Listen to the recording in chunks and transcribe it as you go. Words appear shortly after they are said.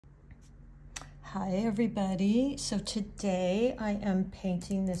Hi everybody. So today I am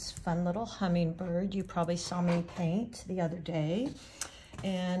painting this fun little hummingbird. You probably saw me paint the other day.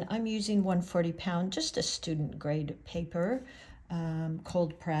 And I'm using 140 pound, just a student grade paper,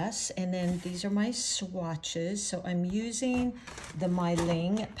 cold press. And then these are my swatches. So I'm using the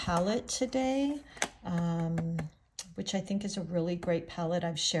LeiLiang palette today, which I think is a really great palette.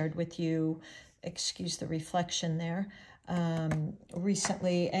 I've shared with you, excuse the reflection there,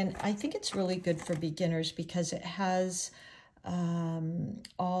 recently, and I think it's really good for beginners because it has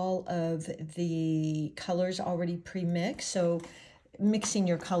all of the colors already pre-mixed, so mixing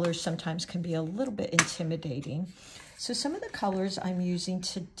your colors sometimes can be a little bit intimidating. So some of the colors I'm using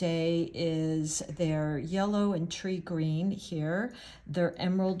today is their yellow and tree green here, their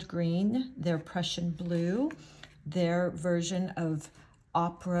emerald green, their Prussian blue, their version of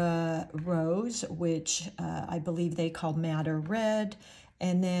opera rose, which I believe they call madder red,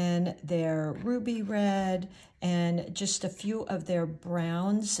 and then their ruby red, and just a few of their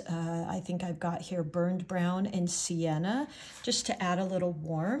browns. I think I've got here burned brown and sienna, just to add a little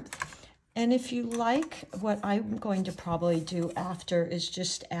warmth. And if you like, what I'm going to probably do after is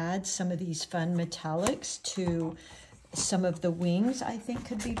just add some of these fun metallics to some of the wings. I think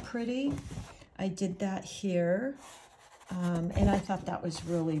could be pretty. I did that here. And I thought that was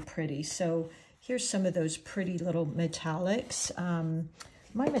really pretty. So here's some of those pretty little metallics.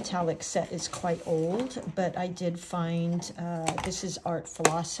 My metallic set is quite old, but I did find, this is Art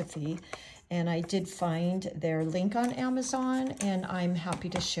Philosophy, and I did find their link on Amazon, and I'm happy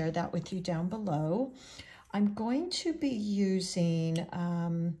to share that with you down below. I'm going to be using,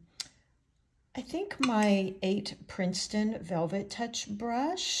 I think my 8 Princeton Velvet Touch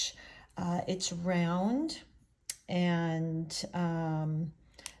brush. It's round. And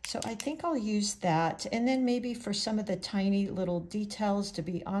so I think I'll use that. And then maybe for some of the tiny little details, to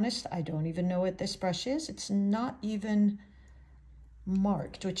be honest, I don't even know what this brush is. It's not even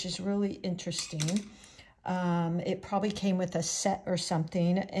marked, which is really interesting. It probably came with a set or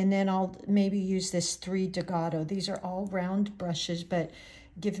something. And then I'll maybe use this 3 Degato. These are all round brushes, but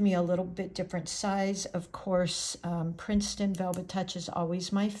give me a little bit different size. Of course, Princeton Velvet Touch is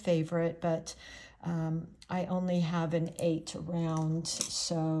always my favorite, but I only have an 8 round,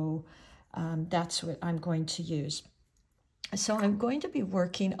 so that's what I'm going to use. So I'm going to be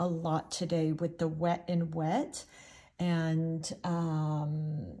working a lot today with the wet and wet, and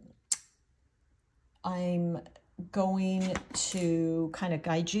I'm going to kind of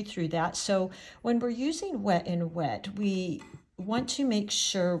guide you through that. So when we're using wet and wet, we want to make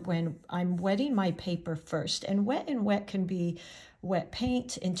sure when I'm wetting my paper first, and wet can be wet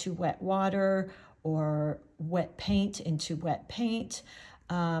paint into wet water, or wet paint into wet paint.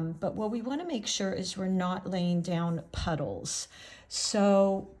 But what we want to make sure is we're not laying down puddles.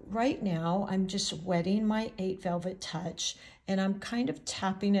 So right now I'm just wetting my 8 Velvet Touch, and I'm kind of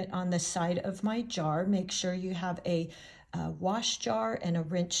tapping it on the side of my jar. Make sure you have a wash jar and a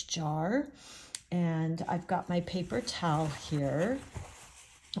rinse jar. And I've got my paper towel here,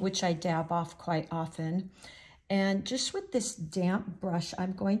 which I dab off quite often. And just with this damp brush,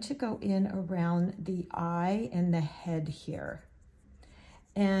 I'm going to go in around the eye and the head here.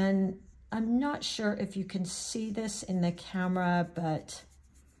 And I'm not sure if you can see this in the camera, but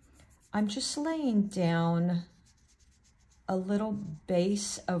I'm just laying down a little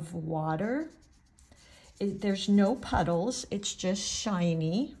base of water. There's no puddles, it's just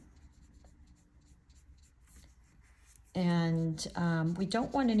shiny. And we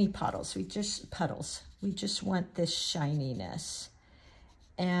don't want any puddles. We just want this shininess.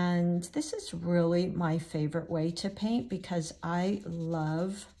 And this is really my favorite way to paint because I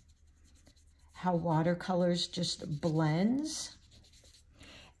love how watercolors just blends.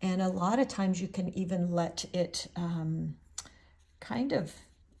 And a lot of times you can even let it kind of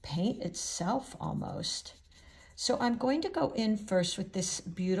paint itself almost. So I'm going to go in first with this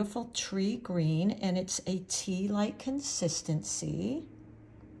beautiful tree green, and it's a tea-like consistency,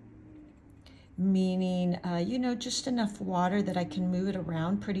 meaning, you know, just enough water that I can move it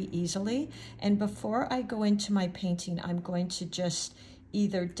around pretty easily. And before I go into my painting, I'm going to just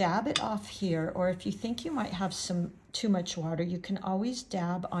either dab it off here, or if you think you might have too much water, you can always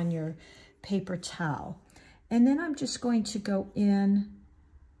dab on your paper towel. And then I'm just going to go in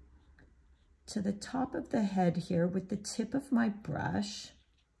to the top of the head here with the tip of my brush.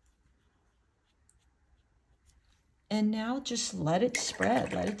 And now just let it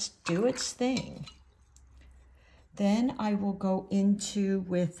spread, let it do its thing. Then I will go into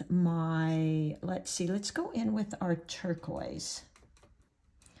with my, let's go in with our turquoise.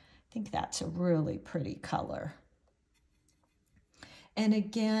 I think that's a really pretty color. And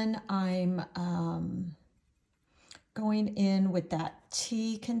again, I'm going in with that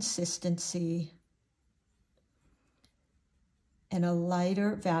tea consistency and a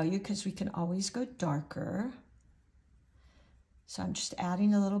lighter value because we can always go darker. So I'm just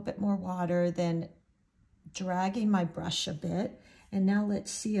adding a little bit more water, then dragging my brush a bit. And now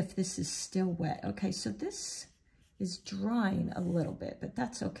let's see if this is still wet. Okay, so this is drying a little bit, but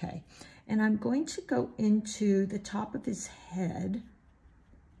that's okay. And I'm going to go into the top of his head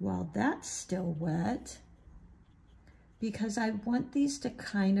while that's still wet, because I want these to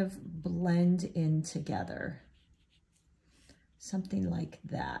kind of blend in together. Something like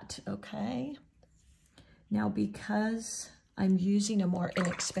that, okay? Now, because I'm using a more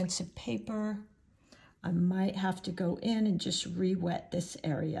inexpensive paper, I might have to go in and just re-wet this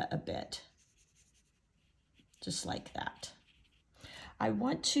area a bit. Just like that. I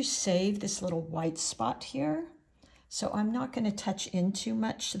want to save this little white spot here, so I'm not going to touch in too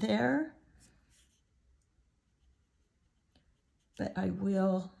much there, but I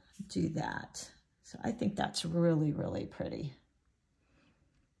will do that. So I think that's really, really pretty.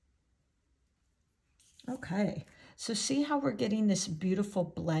 Okay, so see how we're getting this beautiful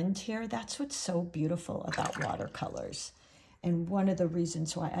blend here? That's what's so beautiful about watercolors, and one of the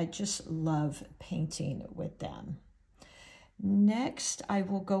reasons why I just love painting with them. Next, I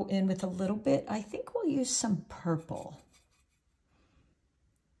will go in with a little bit, I think we'll use some purple.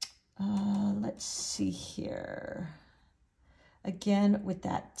 Let's see here. Again, with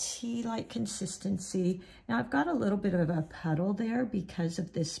that tea-like consistency. Now, I've got a little bit of a puddle there because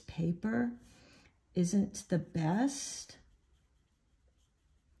of this paper isn't the best.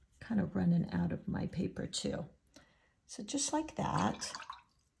 Kind of running out of my paper too. So just like that.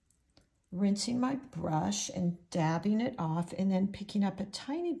 Rinsing my brush and dabbing it off, and then picking up a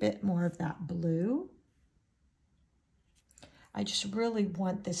tiny bit more of that blue. I just really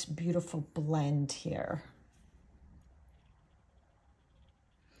want this beautiful blend here.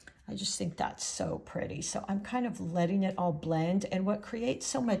 I just think that's so pretty. So I'm kind of letting it all blend, and what creates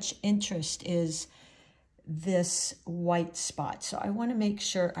so much interest is this white spot. So I want to make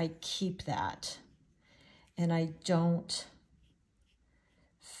sure I keep that and I don't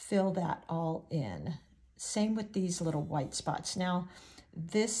fill that all in. Same with these little white spots. Now,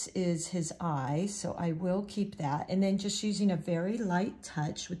 this is his eye, so I will keep that. And then just using a very light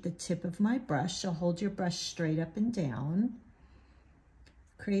touch with the tip of my brush. So hold your brush straight up and down,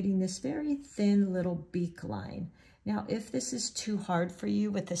 creating this very thin little beak line. Now, if this is too hard for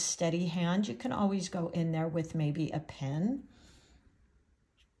you with a steady hand, you can always go in there with maybe a pen.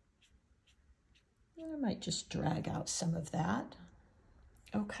 I might just drag out some of that.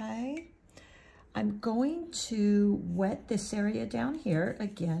 Okay, I'm going to wet this area down here.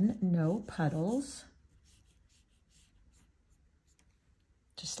 Again, no puddles.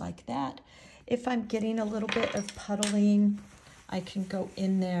 Just like that. If I'm getting a little bit of puddling, I can go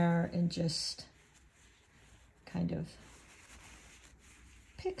in there and just kind of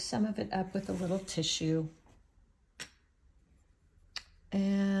pick some of it up with a little tissue.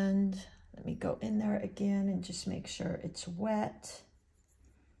 And let me go in there again and just make sure it's wet.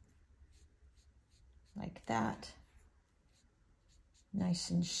 Like that. Nice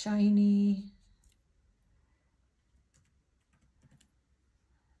and shiny.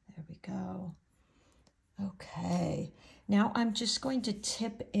 There we go. Okay. Now I'm just going to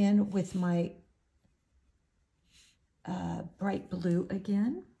tip in with my bright blue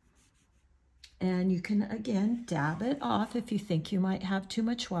again. And you can, again, dab it off if you think you might have too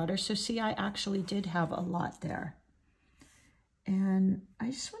much water. So see, I actually did have a lot there. And I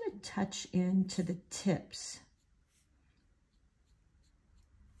just want to touch into the tips.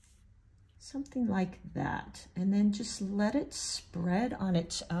 Something like that. And then just let it spread on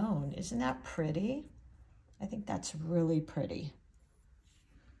its own. Isn't that pretty? I think that's really pretty.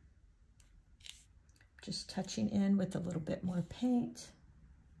 Just touching in with a little bit more paint.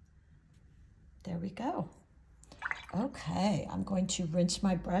 There we go. Okay, I'm going to rinse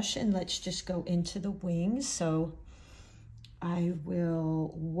my brush and let's just go into the wings. So I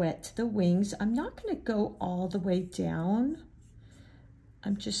will wet the wings. I'm not going to go all the way down.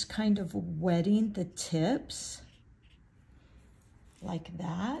 I'm just kind of wetting the tips like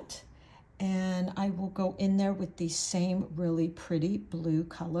that. And I will go in there with these same really pretty blue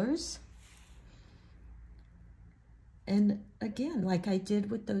colors. And again, like I did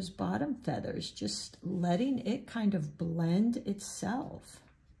with those bottom feathers, just letting it kind of blend itself.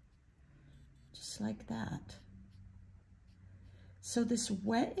 Just like that. So this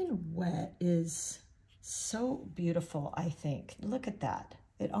wet and wet is so beautiful, I think. Look at that.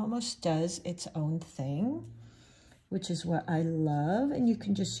 It almost does its own thing. which is what I love. And you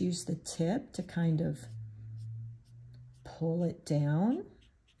can just use the tip to kind of pull it down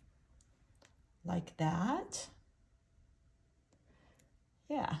like that.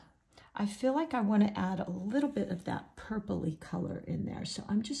 Yeah, I feel like I want to add a little bit of that purpley color in there. So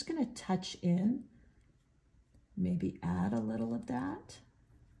I'm just going to touch in, maybe add a little of that,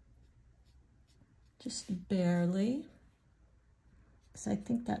 just barely, because I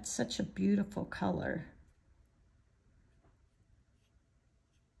think that's such a beautiful color.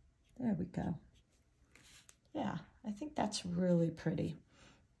 There we go. Yeah, I think that's really pretty.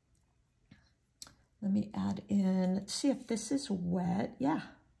 Let me add in, let's see if this is wet. Yeah,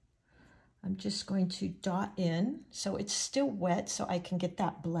 I'm just going to dot in. So it's still wet so I can get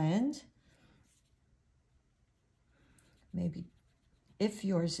that blend. Maybe if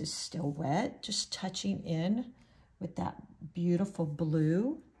yours is still wet, just touching in with that beautiful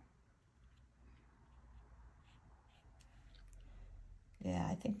blue. Yeah,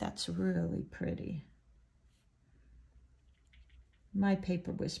 I think that's really pretty. My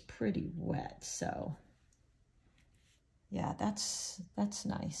paper was pretty wet, so yeah, that's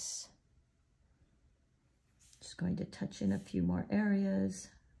nice. Just going to touch in a few more areas.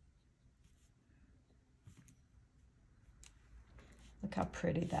 Look how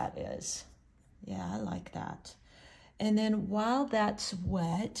pretty that is. Yeah, I like that. And then while that's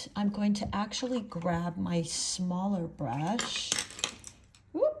wet, I'm going to actually grab my smaller brush,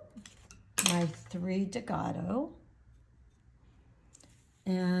 my 3 Degado,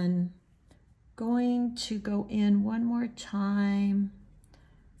 and going to go in one more time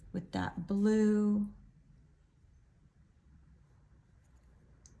with that blue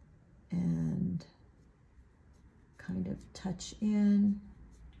and kind of touch in,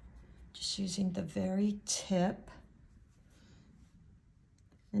 just using the very tip.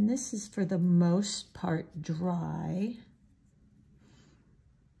 And this is for the most part dry.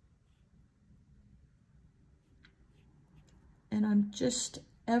 And I'm just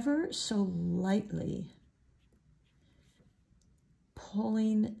ever so lightly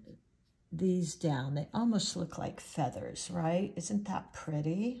pulling these down. They almost look like feathers, right? Isn't that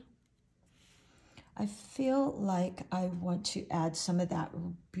pretty? I feel like I want to add some of that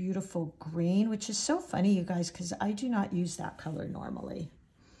beautiful green, which is so funny, you guys, because I do not use that color normally.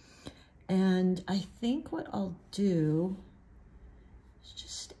 And I think what I'll do is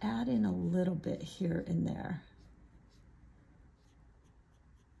just add in a little bit here and there.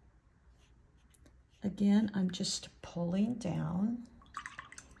 Again, I'm just pulling down,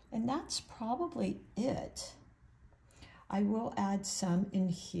 and that's probably it. I will add some in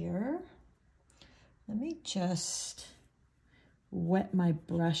here. Let me just wet my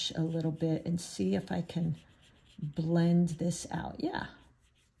brush a little bit and see if I can blend this out. Yeah.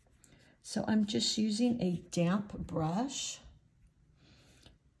 So I'm just using a damp brush,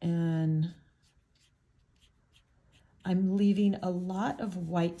 and I'm leaving a lot of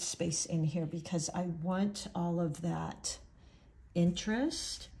white space in here because I want all of that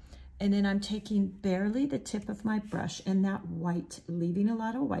interest. And then I'm taking barely the tip of my brush and that white, leaving a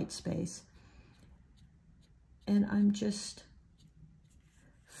lot of white space. And I'm just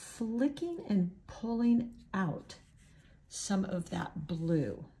flicking and pulling out some of that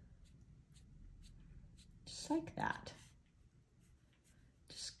blue. Just like that.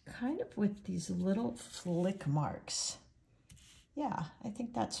 Kind of with these little flick marks. Yeah, I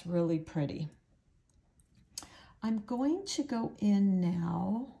think that's really pretty. I'm going to go in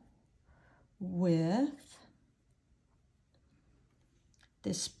now with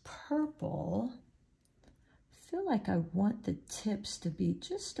this purple. I feel like I want the tips to be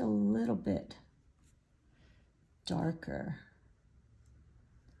just a little bit darker.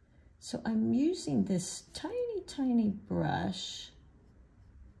 So I'm using this tiny, tiny brush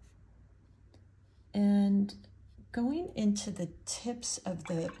and going into the tips of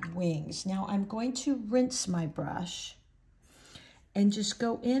the wings. Now I'm going to rinse my brush and just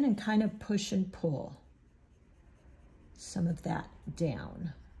go in and kind of push and pull some of that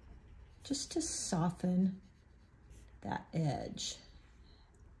down, just to soften that edge.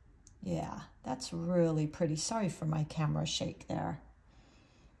 Yeah, that's really pretty. Sorry for my camera shake there.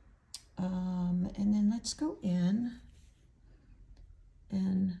 And then let's go in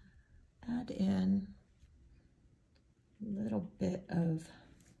and add in a little bit of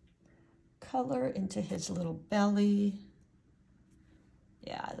color into his little belly.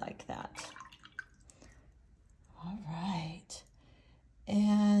 Yeah, I like that. All right.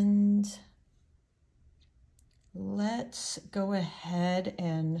 And let's go ahead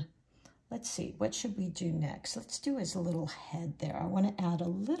and let's see, what should we do next? Let's do his little head there. I want to add a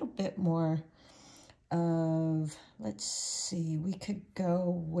little bit more of, let's see, we could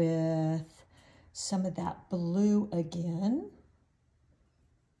go with some of that blue again.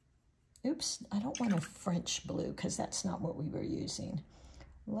 Oops, I don't want a French blue because that's not what we were using.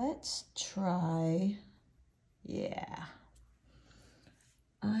 Let's try, yeah.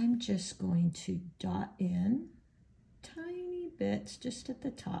 I'm just going to dot in tiny bits just at the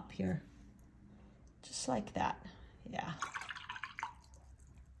top here. Just like that, yeah.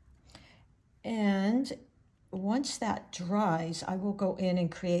 And once that dries, I will go in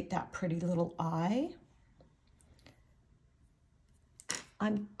and create that pretty little eye.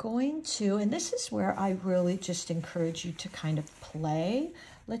 I'm going to, and this is where I really just encourage you to kind of play.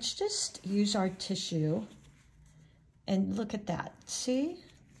 Let's just use our tissue and look at that, see?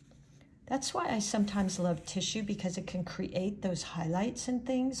 That's why I sometimes love tissue, because it can create those highlights and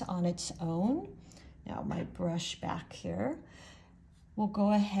things on its own. Now my brush back here. We'll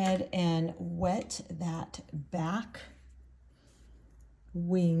go ahead and wet that back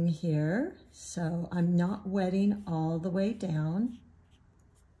wing here. So I'm not wetting all the way down,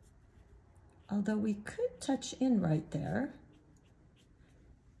 although we could touch in right there,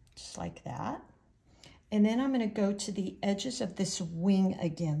 just like that. And then I'm going to go to the edges of this wing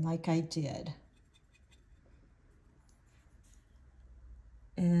again, like I did.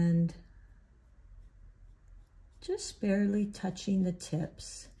 And just barely touching the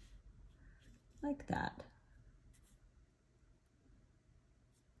tips, like that.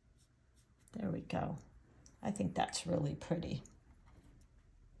 There we go. I think that's really pretty.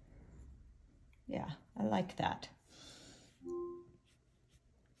 Yeah, I like that.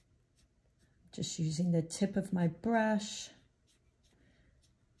 Just using the tip of my brush,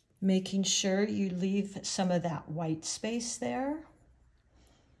 making sure you leave some of that white space there.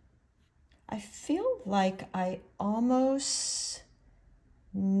 I feel like I almost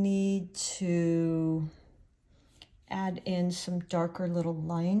need to add in some darker little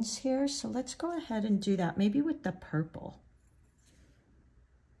lines here. So let's go ahead and do that, maybe with the purple.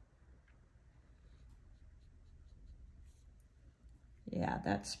 Yeah,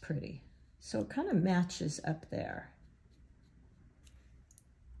 that's pretty. So it kind of matches up there.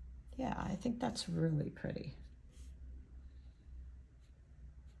 Yeah, I think that's really pretty.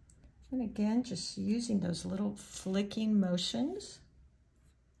 And again, just using those little flicking motions.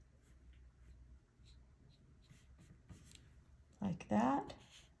 Like that.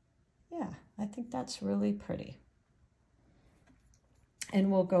 Yeah, I think that's really pretty.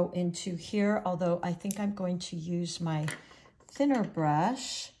 And we'll go into here, although I think I'm going to use my thinner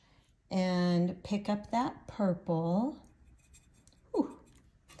brush and pick up that purple. Whew,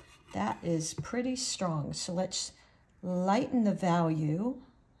 that is pretty strong. So let's lighten the value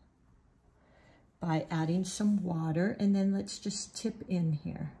by adding some water, and then let's just tip in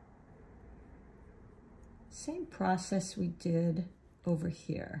here. Same process we did over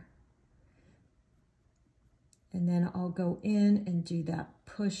here. And then I'll go in and do that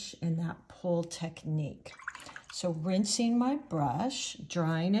push and that pull technique. So rinsing my brush,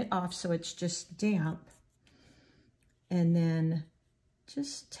 drying it off so it's just damp, and then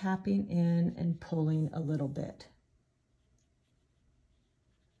just tapping in and pulling a little bit.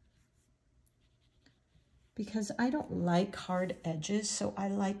 Because I don't like hard edges, so I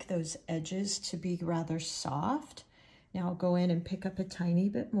like those edges to be rather soft. Now I'll go in and pick up a tiny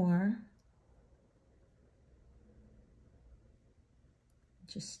bit more.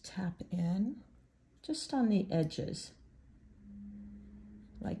 Just tap in, just on the edges,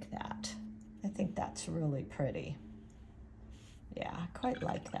 like that. I think that's really pretty. Yeah, I quite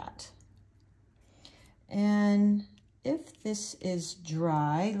like that. And if this is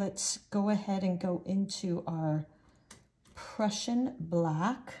dry, let's go ahead and go into our Prussian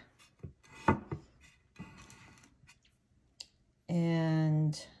Black.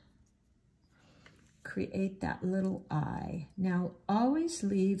 And create that little eye. Now, always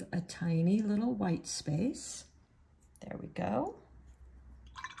leave a tiny little white space. There we go.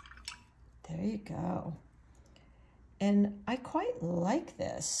 There you go. And I quite like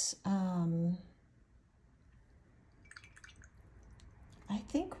this. I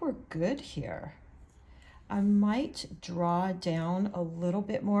think we're good here. I might draw down a little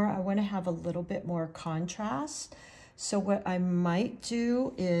bit more. I want to have a little bit more contrast. So what I might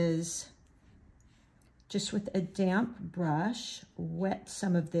do is just with a damp brush, wet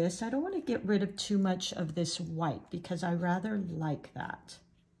some of this. I don't want to get rid of too much of this white because I rather like that.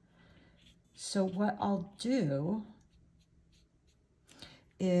 So what I'll do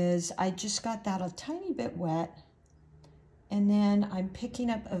is I just got that a tiny bit wet, and then I'm picking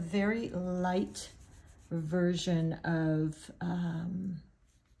up a very light version of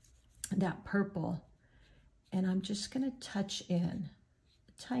that purple, And I'm just going to touch in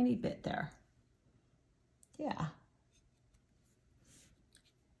a tiny bit there. Yeah.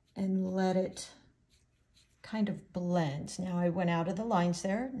 And let it kind of blend. Now I went out of the lines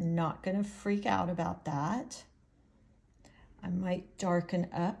there, not going to freak out about that. I might darken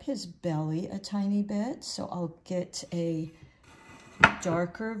up his belly a tiny bit, so I'll get a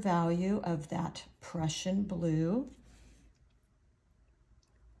darker value of that Prussian blue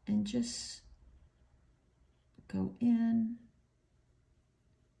and just go in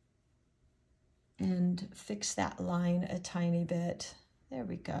and fix that line a tiny bit. There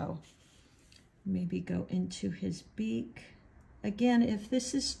we go. Maybe go into his beak. Again, if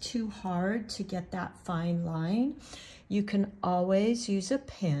this is too hard to get that fine line, you can always use a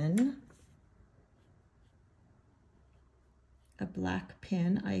pen, a black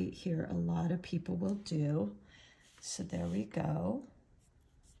pen. I hear a lot of people will do. So there we go.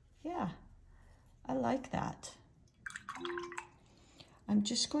 Yeah, I like that. I'm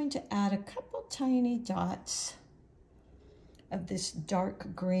just going to add a couple tiny dots of this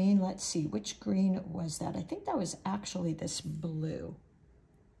dark green. Let's see, which green was that? I think that was actually this blue.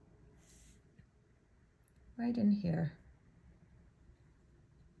 Right in here.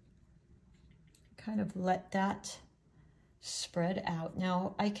 Kind of let that spread out.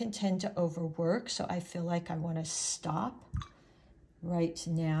 Now, I can tend to overwork, so I feel like I want to stop right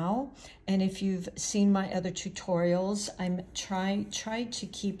now. And if you've seen my other tutorials, I'm trying to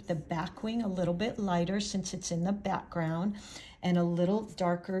keep the back wing a little bit lighter since it's in the background, and a little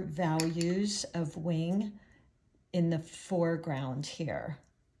darker values of wing in the foreground here.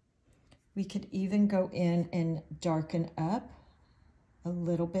 We could even go in and darken up a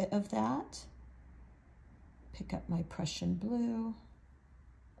little bit of that. Pick up my Prussian blue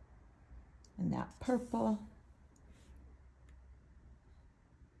and that purple.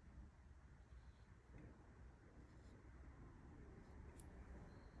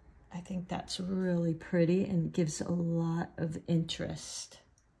 I think that's really pretty and gives a lot of interest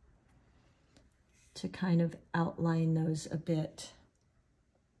to kind of outline those a bit.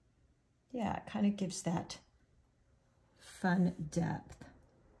 Yeah, it kind of gives that fun depth.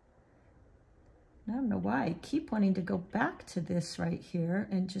 I don't know why I keep wanting to go back to this right here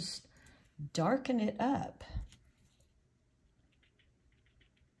and just darken it up.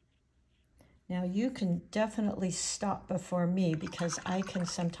 Now you can definitely stop before me because I can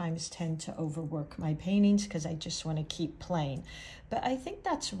sometimes tend to overwork my paintings because I just want to keep playing. But I think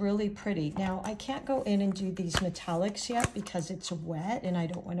that's really pretty. Now I can't go in and do these metallics yet because it's wet and I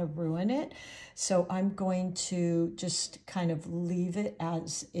don't want to ruin it. So I'm going to just kind of leave it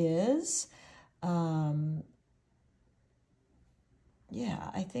as is.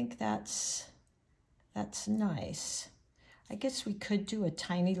 Yeah, I think that's nice. I guess we could do a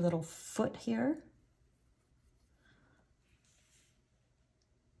tiny little foot here.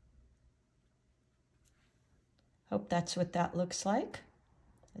 Hope that's what that looks like.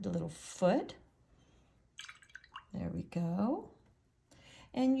 A little foot. There we go.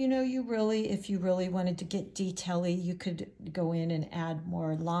 And you know, if you really wanted to get detail-y, you could go in and add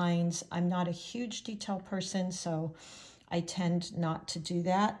more lines. I'm not a huge detail person, so I tend not to do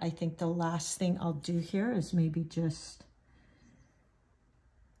that. I think the last thing I'll do here is maybe just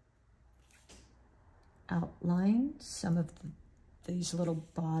outline some of these little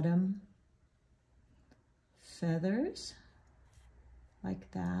bottom feathers like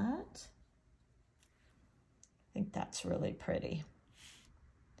that. I think that's really pretty.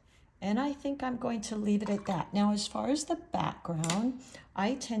 And I think I'm going to leave it at that. Now, as far as the background,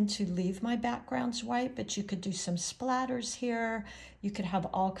 I tend to leave my backgrounds white, but you could do some splatters here. You could have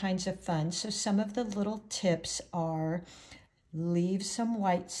all kinds of fun. So some of the little tips are leave some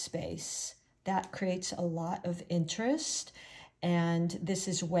white space. That creates a lot of interest. And this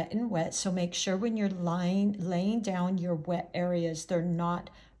is wet and wet. So make sure when you're laying down your wet areas, they're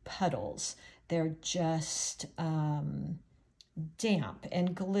not puddles. They're just damp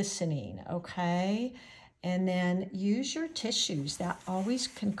and glistening, okay? And then use your tissues. That always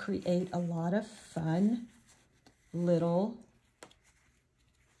can create a lot of fun little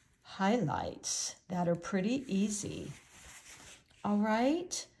highlights that are pretty easy. All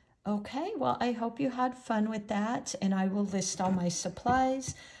right? Okay, well, I hope you had fun with that, and I will list all my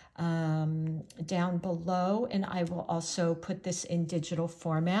supplies down below, and I will also put this in digital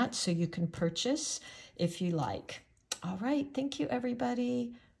format so you can purchase if you like. All right, thank you,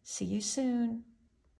 everybody. See you soon.